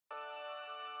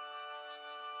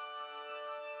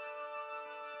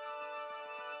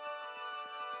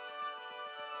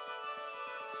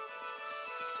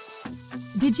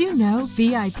Did you know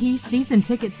VIP season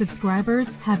ticket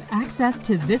subscribers have access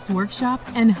to this workshop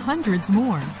and hundreds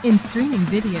more in streaming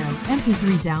video,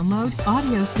 MP3 download,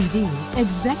 audio CD,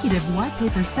 executive white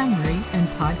paper summary, and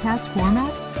podcast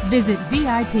formats? Visit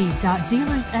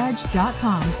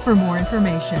vip.dealersedge.com for more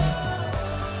information.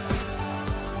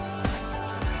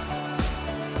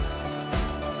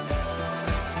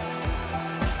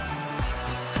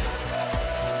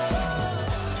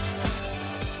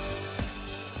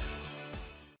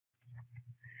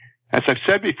 As I've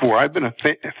said before, I've been a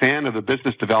fan of the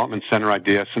Business Development Center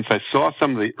idea since I saw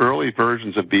some of the early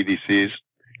versions of BDCs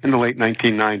in the late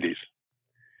 1990s.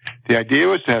 The idea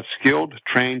was to have skilled,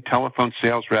 trained telephone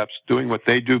sales reps doing what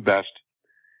they do best,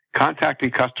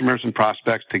 contacting customers and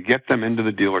prospects to get them into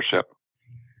the dealership.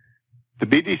 The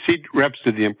BDC reps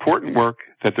did the important work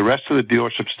that the rest of the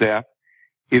dealership staff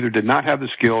either did not have the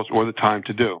skills or the time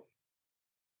to do.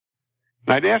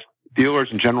 And I'd ask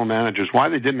dealers and general managers why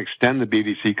they didn't extend the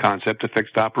BDC concept to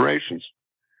fixed operations.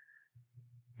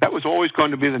 That was always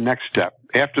going to be the next step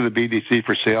after the BDC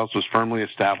for sales was firmly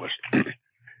established.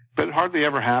 But it hardly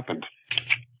ever happened.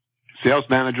 Sales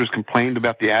managers complained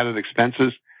about the added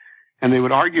expenses, and they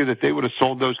would argue that they would have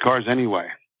sold those cars anyway,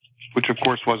 which of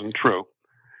course wasn't true.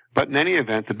 But in any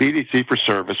event, the BDC for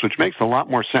service, which makes a lot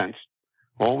more sense,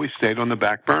 always stayed on the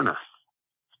back burner.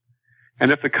 And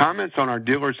if the comments on our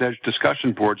Dealer's Edge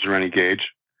discussion boards are any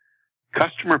gauge,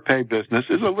 customer pay business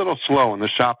is a little slow in the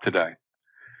shop today.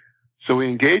 So we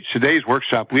engaged today's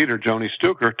workshop leader, Joni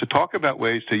Stuker, to talk about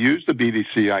ways to use the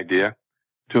BDC idea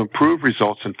to improve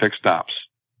results in fixed ops.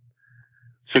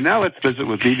 So now let's visit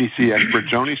with BDC expert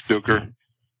Joni Stuker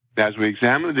as we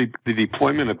examine the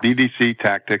deployment of BDC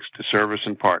tactics to service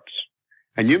and parts.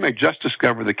 And you may just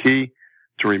discover the key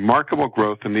to remarkable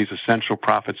growth in these essential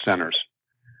profit centers.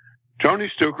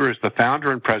 Joni Stuker is the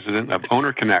founder and president of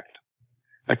Owner Connect,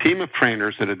 a team of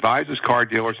trainers that advises car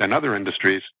dealers and other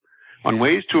industries on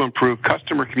ways to improve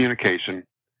customer communication,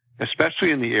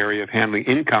 especially in the area of handling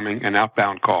incoming and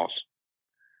outbound calls.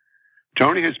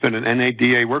 Joni has been an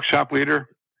NADA workshop leader,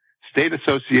 state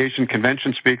association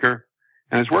convention speaker,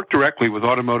 and has worked directly with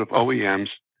automotive OEMs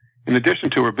in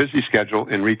addition to her busy schedule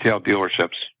in retail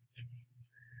dealerships.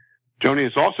 Joni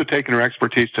has also taken her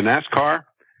expertise to NASCAR,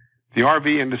 the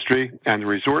RV industry, and the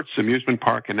resorts, amusement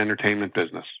park, and entertainment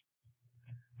business.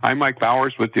 I'm Mike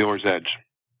Bowers with Dealer's Edge.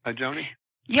 Hi, Joni.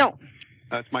 Yo.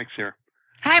 It's Mike's here.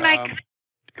 Hi, Mike.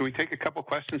 Can we take a couple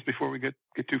questions before we get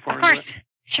too far into it? Of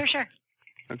course. Sure.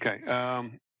 Okay.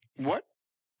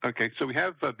 So we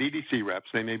have BDC reps.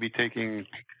 They may be taking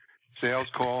sales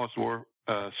calls or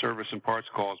service and parts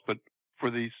calls, but for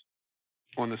these,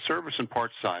 on the service and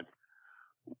parts side,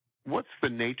 what's the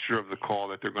nature of the call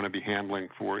that they're going to be handling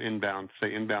for inbound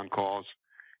calls,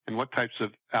 and what types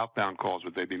of outbound calls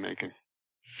would they be making?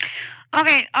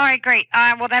 Okay, all right, great.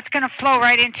 Well, that's going to flow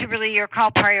right into really your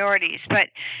call priorities. But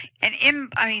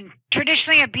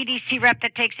traditionally a BDC rep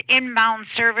that takes inbound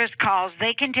service calls,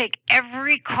 they can take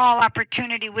every call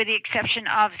opportunity with the exception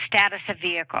of status of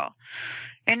vehicle.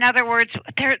 In other words,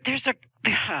 there's the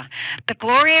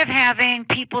glory of having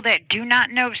people that do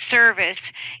not know service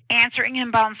answering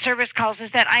inbound service calls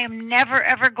is that I am never,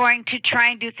 ever going to try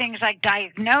and do things like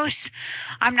diagnose.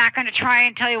 I'm not going to try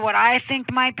and tell you what I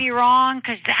think might be wrong,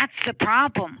 because that's the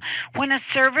problem. When a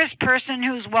service person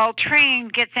who's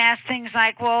well-trained gets asked things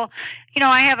like, well,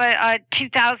 I have a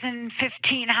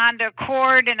 2015 Honda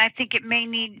Accord, and I think it may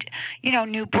need,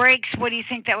 new brakes. What do you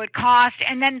think that would cost?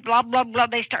 And then blah, blah, blah,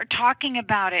 they start talking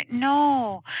about it.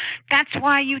 No, that's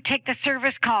why you take the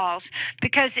service calls,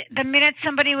 because the minute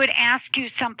somebody would ask you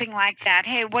something like that,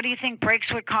 hey, what do you think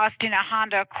brakes would cost in a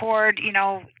Honda Accord,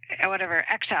 whatever,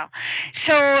 XL.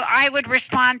 So I would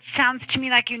respond, sounds to me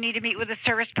like you need to meet with a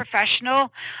service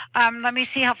professional. Let me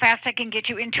see how fast I can get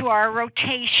you into our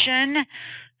rotation.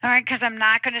 All right, because I'm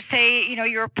not going to say,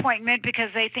 your appointment,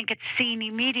 because they think it's seen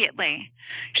immediately.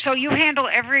 So you handle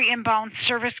every inbound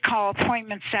service call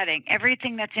appointment setting,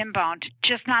 everything that's inbound,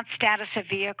 just not status of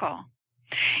vehicle.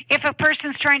 If a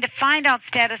person's trying to find out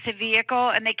status of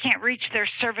vehicle and they can't reach their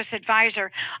service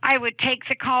advisor, I would take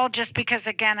the call just because,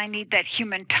 again, I need that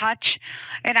human touch,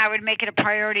 and I would make it a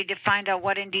priority to find out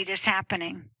what indeed is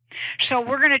happening. So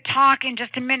we're going to talk in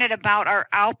just a minute about our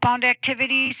outbound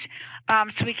activities,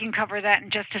 so we can cover that in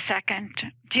just a second.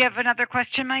 Do you have another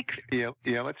question, Mike?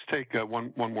 Yeah. Let's take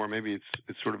one more. Maybe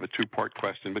it's sort of a two-part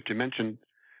question. But you mentioned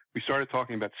we started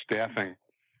talking about staffing.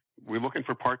 We're looking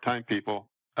for part-time people.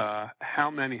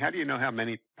 How do you know how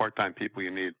many part-time people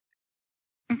you need?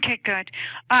 Okay, good.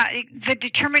 The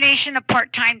determination of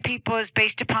part-time people is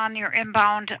based upon your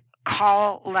inbound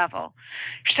call level.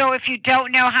 So if you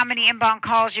don't know how many inbound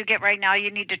calls you get right now,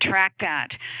 you need to track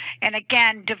that. And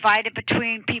again, divide it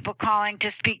between people calling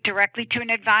to speak directly to an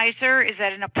advisor. Is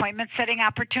that an appointment setting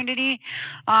opportunity,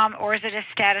 or is it a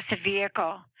status of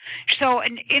vehicle? So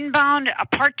an inbound, a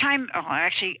person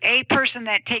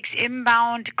that takes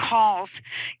inbound calls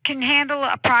can handle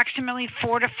approximately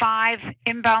 4 to 5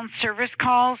 inbound service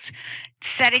calls,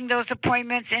 setting those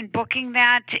appointments and booking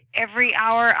that every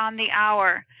hour on the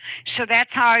hour. So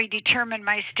that's how I determine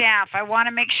my staff. I want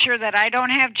to make sure that I don't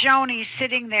have Joni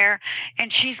sitting there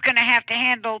and she's going to have to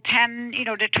handle 10,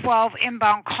 to 12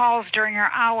 inbound calls during her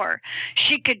hour.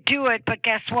 She could do it, but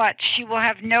guess what? She will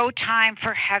have no time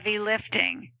for heavy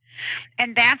lifting.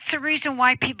 And that's the reason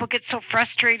why people get so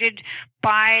frustrated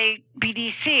by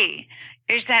BDC,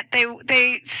 is that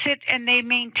they sit and they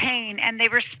maintain and they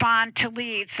respond to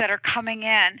leads that are coming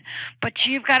in. But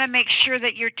you've got to make sure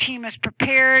that your team is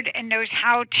prepared and knows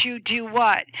how to do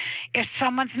what. If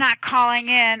someone's not calling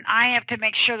in, I have to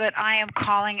make sure that I am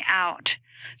calling out.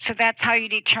 So that's how you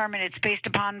determine. It's based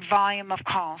upon volume of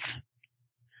calls.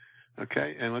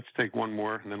 Okay, and let's take one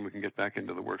more, and then we can get back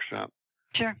into the workshop.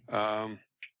 Sure.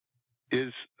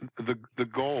 Is the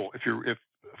goal, if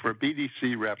for a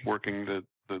BDC rep working the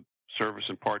service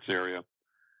and parts area,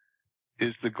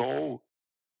 is the goal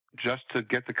just to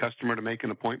get the customer to make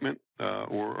an appointment,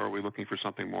 or are we looking for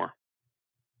something more?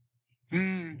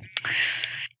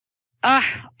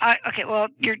 Okay, well,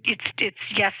 it's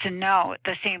yes and no at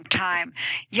the same time.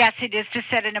 Yes, it is to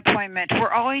set an appointment.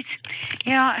 We're always,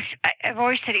 I've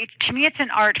always said, to me, it's an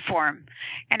art form.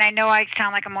 And I know I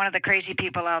sound like I'm one of the crazy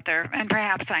people out there, and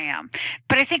perhaps I am.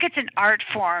 But I think it's an art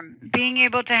form, being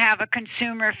able to have a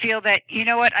consumer feel that, you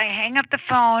know what, I hang up the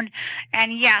phone,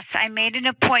 and yes, I made an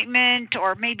appointment,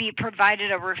 or maybe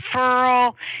provided a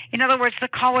referral. In other words, the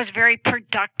call was very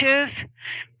productive.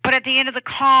 But at the end of the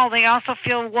call, they also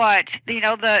feel what?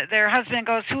 Their husband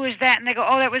goes, who is that? And they go,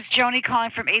 oh, that was Joni calling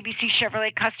from ABC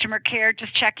Chevrolet Customer Care,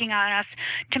 just checking on us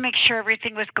to make sure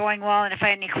everything was going well and if I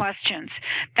had any questions.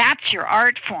 That's your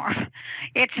art form.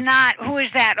 It's not, who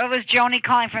is that? Oh, it was Joni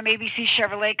calling from ABC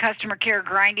Chevrolet Customer Care,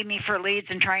 grinding me for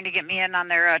leads and trying to get me in on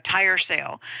their tire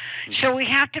sale. So we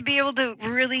have to be able to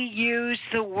really use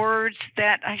the words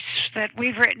that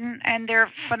we've written, and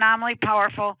they're phenomenally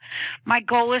powerful. My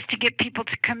goal is to get people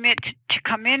to commit to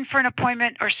come in for an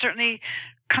appointment, or certainly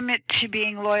commit to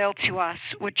being loyal to us,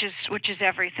 which is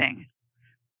everything.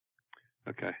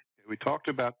 Okay. We talked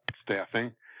about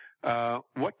staffing.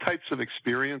 What types of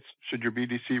experience should your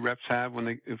BDC reps have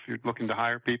if you're looking to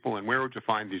hire people, and where would you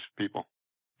find these people?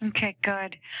 Okay,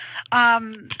 good. All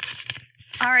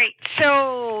right.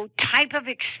 So, type of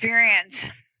experience.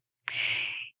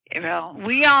 Well,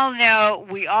 we all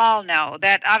know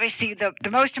that obviously the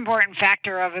most important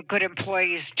factor of a good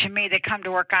employee is, to me, they come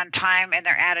to work on time and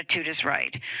their attitude is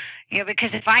right. Because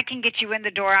if I can get you in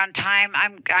the door on time,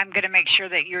 I'm going to make sure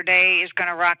that your day is going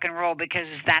to rock and roll, because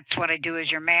that's what I do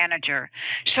as your manager.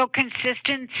 So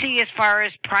consistency as far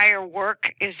as prior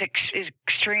work is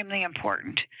extremely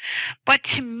important. But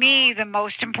to me, the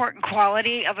most important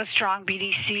quality of a strong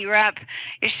BDC rep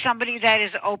is somebody that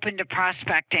is open to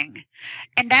prospecting.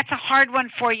 And that's a hard one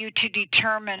for you to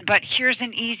determine, but here's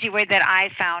an easy way that I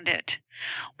found it.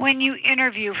 When you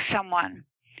interview someone,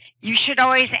 you should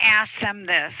always ask them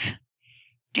this.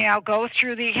 Go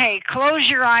through hey, close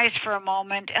your eyes for a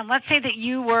moment, and let's say that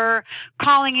you were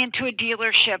calling into a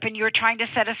dealership and you were trying to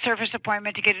set a service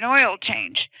appointment to get an oil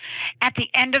change. At the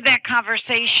end of that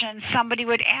conversation, somebody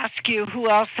would ask you who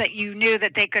else that you knew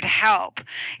that they could help.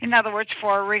 In other words,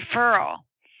 for a referral.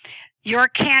 Your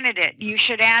candidate, you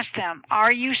should ask them,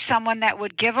 are you someone that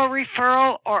would give a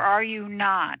referral, or are you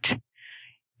not?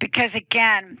 Because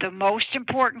again, the most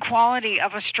important quality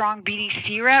of a strong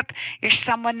BDC rep is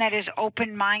someone that is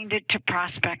open-minded to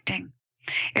prospecting.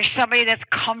 Is somebody that's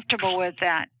comfortable with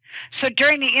that. So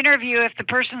during the interview, if the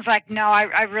person's like, no,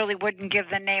 I really wouldn't give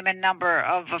the name and number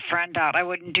of a friend out, I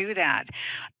wouldn't do that,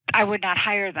 I would not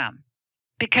hire them.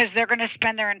 Because they're going to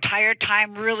spend their entire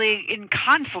time really in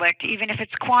conflict, even if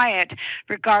it's quiet,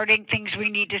 regarding things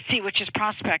we need to see, which is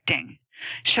prospecting.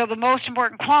 So the most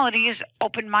important quality is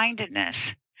open-mindedness.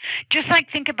 Just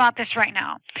like, think about this right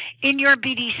now. In your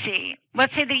BDC,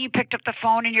 let's say that you picked up the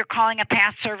phone and you're calling a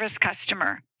past service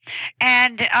customer.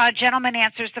 And a gentleman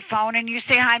answers the phone and you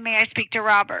say, hi, may I speak to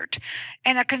Robert?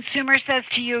 And a consumer says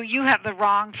to you, you have the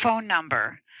wrong phone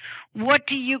number. What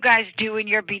do you guys do in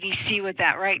your BDC with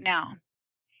that right now?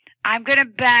 I'm going to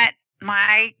bet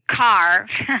my car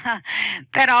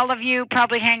that all of you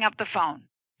probably hang up the phone.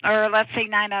 Or let's say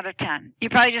 9 out of 10. You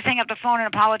probably just hang up the phone and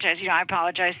apologize. I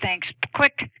apologize, thanks.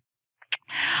 Quick.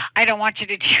 I don't want you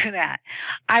to do that.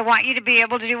 I want you to be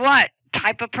able to do what?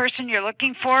 Type of person you're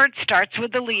looking for. It starts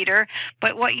with the leader,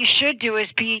 but what you should do is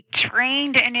be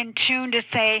trained and in tune to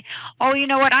say, oh, you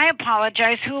know what, I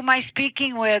apologize. Who am I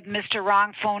speaking with, Mr.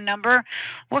 Wrong phone number?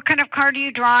 What kind of car do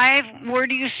you drive? Where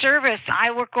do you service?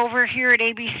 I work over here at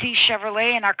ABC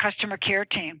Chevrolet in our customer care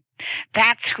team.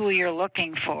 That's who you're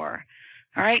looking for.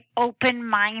 All right,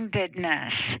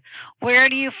 open-mindedness. Where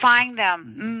do you find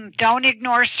them? Don't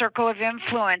ignore circle of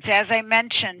influence. As I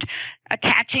mentioned,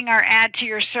 attaching our ad to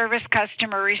your service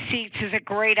customer receipts is a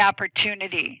great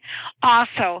opportunity.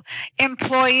 Also,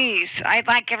 employees. I'd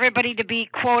like everybody to be,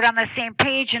 quote, on the same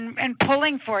page and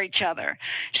pulling for each other.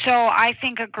 So I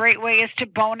think a great way is to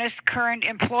bonus current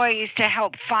employees to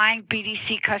help find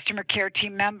BDC customer care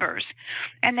team members.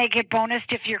 And they get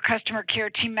bonused if your customer care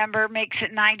team member makes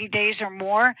it 90 days or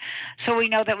more. So we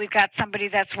know that we've got somebody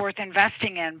that's worth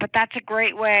investing in. But that's a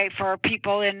great way for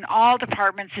people in all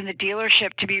departments in the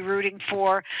dealership to be rooting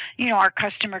for, our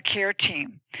customer care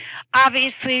team.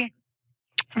 Obviously,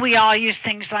 we all use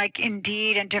things like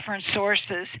Indeed and different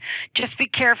sources. Just be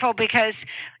careful because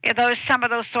some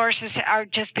of those sources are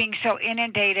just being so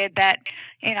inundated that,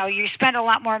 you spend a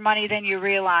lot more money than you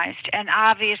realized. And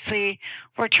obviously,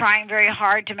 we're trying very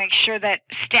hard to make sure that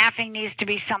staffing needs to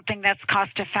be something that's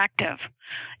cost effective.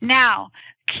 Now,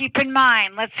 keep in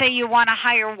mind, let's say you want to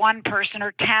hire one person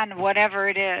or 10, whatever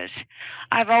it is.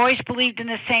 I've always believed in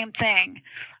the same thing.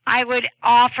 I would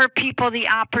offer people the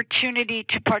opportunity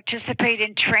to participate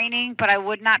in training, but I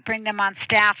would not bring them on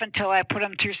staff until I put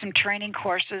them through some training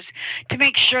courses to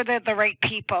make sure they're the right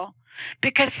people.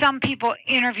 Because some people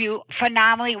interview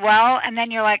phenomenally well, and then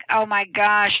you're like, oh my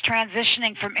gosh,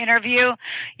 transitioning from interview,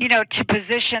 to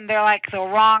position, they're like the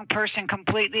wrong person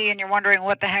completely, and you're wondering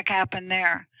what the heck happened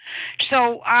there.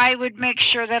 So I would make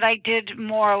sure that I did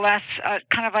more or less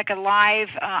kind of like a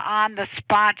live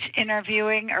on-the-spot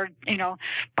interviewing or,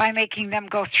 by making them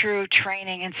go through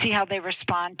training and see how they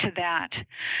respond to that.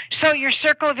 So your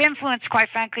circle of influence, quite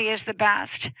frankly, is the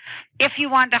best. If you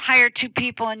want to hire 2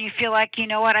 people and you feel like, you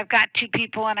know what, I've got 2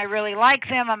 people and I really like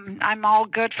them, I'm all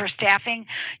good for staffing,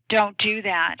 don't do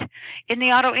that. In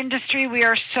the auto industry, we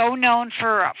are so known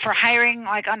for hiring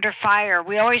like under fire.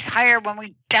 We always hire when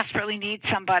we desperately need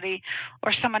somebody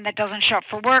or someone that doesn't show up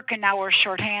for work and now we're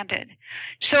shorthanded.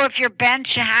 So if your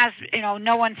bench has,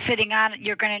 no one sitting on it,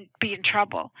 you're going to be in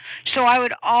trouble. So I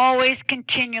would always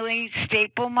continually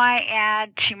staple my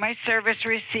ad to my service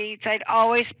receipts. I'd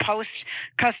always post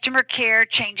customer care,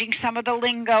 changing some of the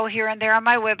lingo here and there on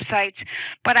my websites,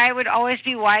 but I would always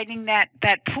be widening that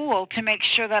pool to make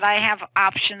sure that I have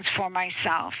options for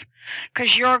myself.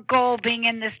 Because your goal being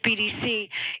in this BDC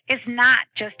is not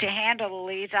just to handle the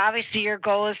leads. Obviously, your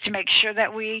goal is to make sure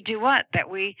that we do what?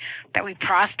 That we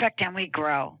prospect and we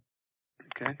grow.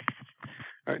 Okay.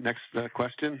 All right, next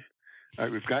question. All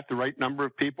right, we've got the right number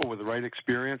of people with the right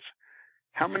experience.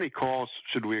 How many calls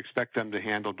should we expect them to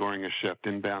handle during a shift,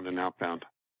 inbound and outbound?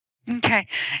 Okay.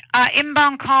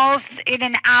 Inbound calls in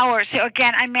an hour. So,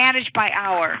 again, I manage by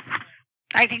hour.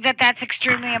 I think that that's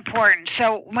extremely important.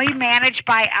 So we manage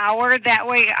by hour. That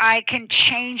way I can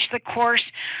change the course.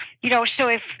 So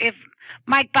if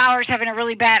Mike Bauer's having a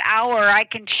really bad hour, I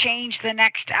can change the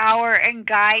next hour and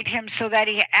guide him so that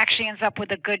he actually ends up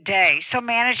with a good day. So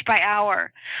manage by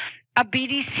hour. A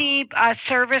BDC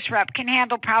service rep can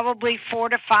handle probably 4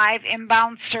 to 5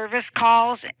 inbound service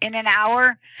calls in an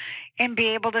hour and be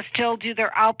able to still do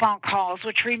their outbound calls,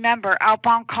 which remember,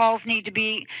 outbound calls need to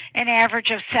be an average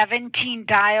of 17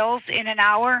 dials in an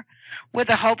hour with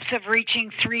the hopes of reaching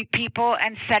 3 people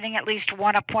and setting at least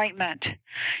 1 appointment.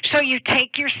 So you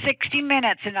take your 60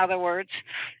 minutes, in other words,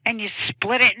 and you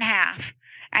split it in half.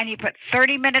 And you put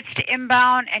 30 minutes to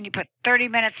inbound and you put 30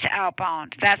 minutes to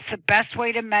outbound. That's the best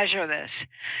way to measure this.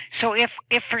 So if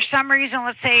for some reason,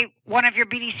 let's say one of your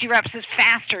BDC reps is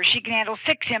faster, she can handle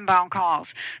 6 inbound calls.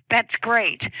 That's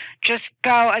great. Just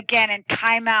go again and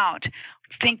time out.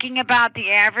 Thinking about the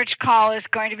average call is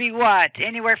going to be what?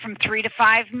 Anywhere from 3 to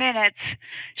 5 minutes.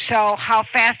 So how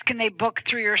fast can they book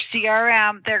through your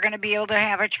CRM? They're going to be able to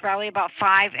average probably about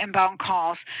 5 inbound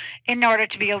calls in order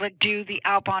to be able to do the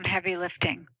outbound heavy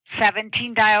lifting.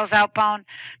 17 dials outbound,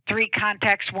 3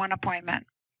 contacts, 1 appointment.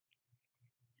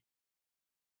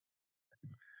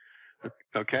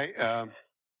 Okay.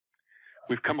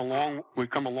 We've come a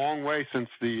long way since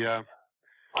the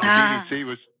BDC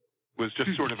was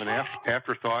just sort of an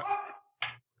afterthought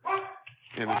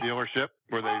in the dealership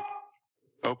where they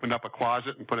opened up a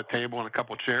closet and put a table and a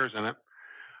couple of chairs in it.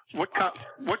 What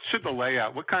should the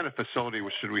layout, what kind of facility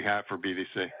should we have for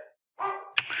BDC?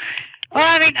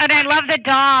 Well, and I love the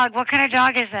dog. What kind of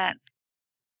dog is that?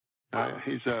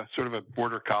 He's a sort of a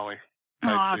border collie.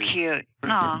 Oh, cute.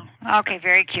 Oh, okay,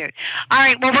 very cute. All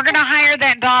right, well, we're going to hire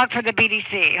that dog for the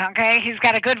BDC, okay? He's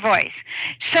got a good voice.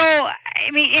 So, I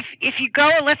mean, if you go,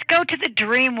 let's go to the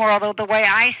dream world of the way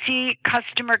I see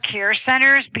customer care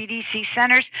centers, BDC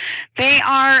centers. They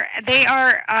are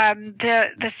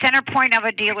the center point of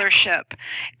a dealership,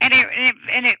 and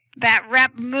that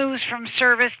rep moves from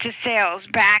service to sales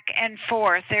back and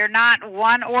forth. They're not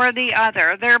one or the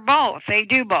other. They're both. They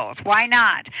do both. Why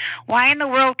not? Why in the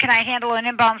world can I handle an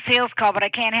inbound sales call, but I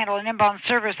can't handle an inbound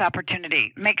service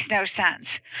opportunity? Makes no sense.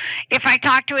 If I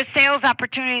talk to a sales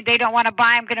opportunity they don't want to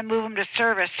buy, I'm going to move them to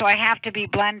service, so I have to be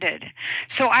blended.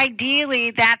 So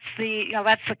ideally, that's the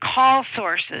call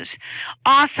sources.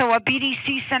 Also, a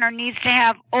BDC center needs to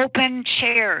have open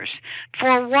chairs.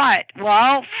 For what?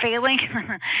 Well, failing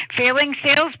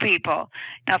salespeople.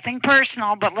 Nothing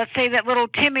personal, but let's say that little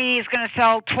Timmy is going to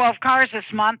sell 12 cars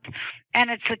this month, and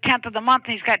it's the 10th of the month,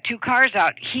 and he's got 2 cars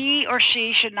out. He or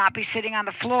she should not be sitting on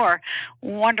the floor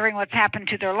wondering what's happened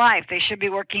to their life. They should be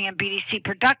working in BDC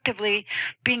productively,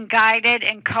 being guided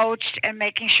and coached, and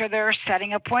making sure they're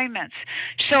setting appointments.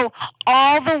 So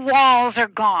all the walls are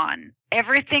gone.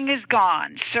 Everything is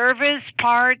gone. Service,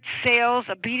 parts, sales.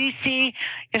 A BDC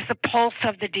is the pulse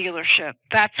of the dealership.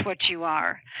 That's what you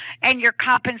are. And your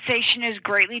compensation is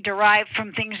greatly derived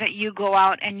from things that you go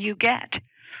out and you get,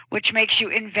 which makes you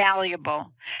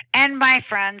invaluable. And my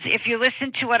friends, if you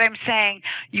listen to what I'm saying,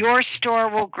 your store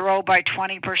will grow by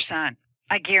 20%.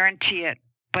 I guarantee it.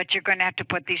 But you're going to have to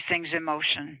put these things in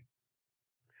motion.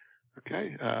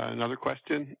 Okay. Another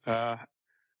question. How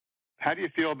do you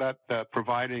feel about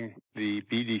providing the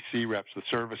BDC reps, the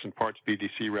service and parts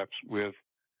BDC reps, with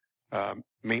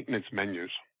maintenance menus?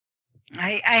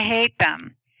 I hate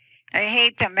them. I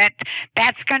hate them.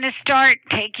 That's going to start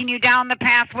taking you down the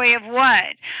pathway of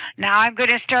what? Now I'm going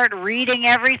to start reading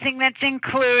everything that's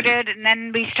included, and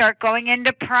then we start going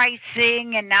into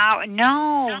pricing, and now,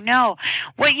 no.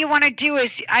 What you want to do is,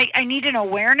 I need an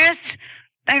awareness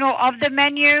of the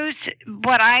menus,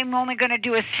 but I'm only going to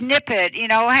do a snippet.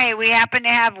 Hey, we happen to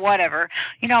have whatever,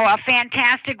 a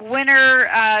fantastic winter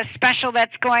special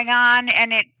that's going on,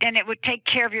 and it would take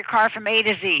care of your car from A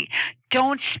to Z.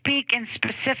 Don't speak in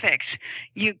specifics.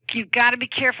 You've got to be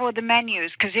careful with the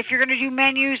menus, because if you're going to do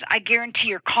menus, I guarantee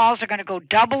your calls are going to go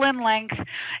double in length,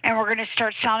 and we're going to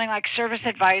start sounding like service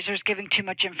advisors giving too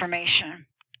much information.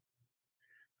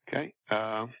 Okay.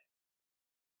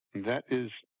 That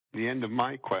is the end of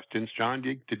my questions. John,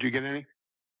 did you get any?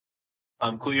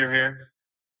 I'm clear here.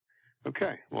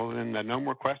 Okay. Well, then no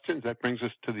more questions. That brings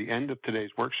us to the end of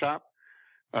today's workshop.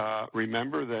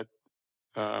 Remember that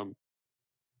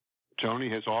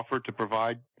Joni has offered to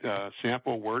provide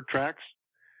sample word tracks.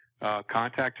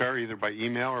 Contact her either by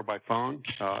email or by phone,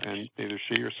 and either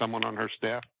she or someone on her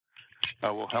staff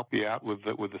will help you out with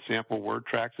the sample word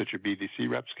tracks that your BDC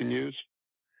reps can use.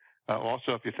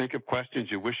 Also, if you think of questions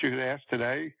you wish you had asked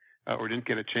today or didn't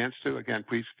get a chance to, again,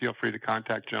 please feel free to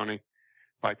contact Joni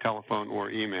by telephone or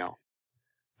email.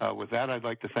 With that, I'd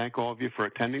like to thank all of you for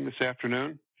attending this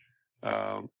afternoon.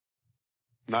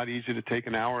 Not easy to take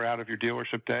an hour out of your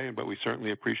dealership day, but we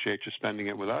certainly appreciate you spending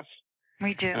it with us.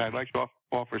 We do. And I'd like to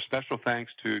offer special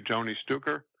thanks to Joni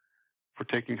Stuker for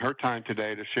taking her time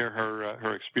today to share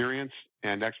her experience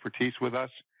and expertise with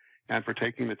us, and for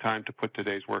taking the time to put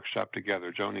today's workshop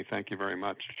together. Joni, thank you very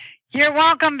much. You're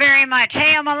welcome very much.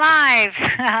 Hey, I'm alive.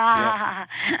 Yeah.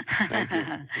 Thank you.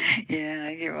 Yeah,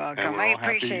 you're welcome. I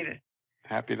appreciate it.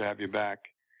 Happy to have you back.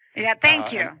 Yeah,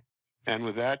 thank you. And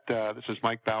with that, this is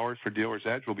Mike Bowers for Dealer's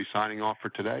Edge. We'll be signing off for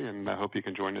today, and I hope you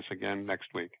can join us again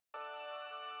next week.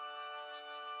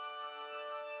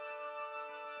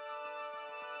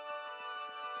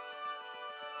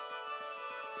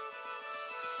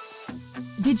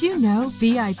 Did you know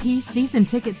VIP season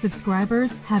ticket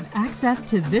subscribers have access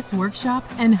to this workshop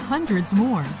and hundreds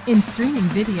more in streaming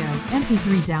video,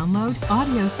 MP3 download,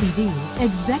 audio CD,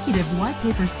 executive white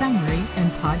paper summary,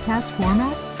 and podcast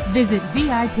formats? Visit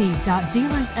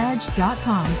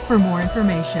vip.dealersedge.com for more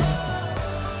information.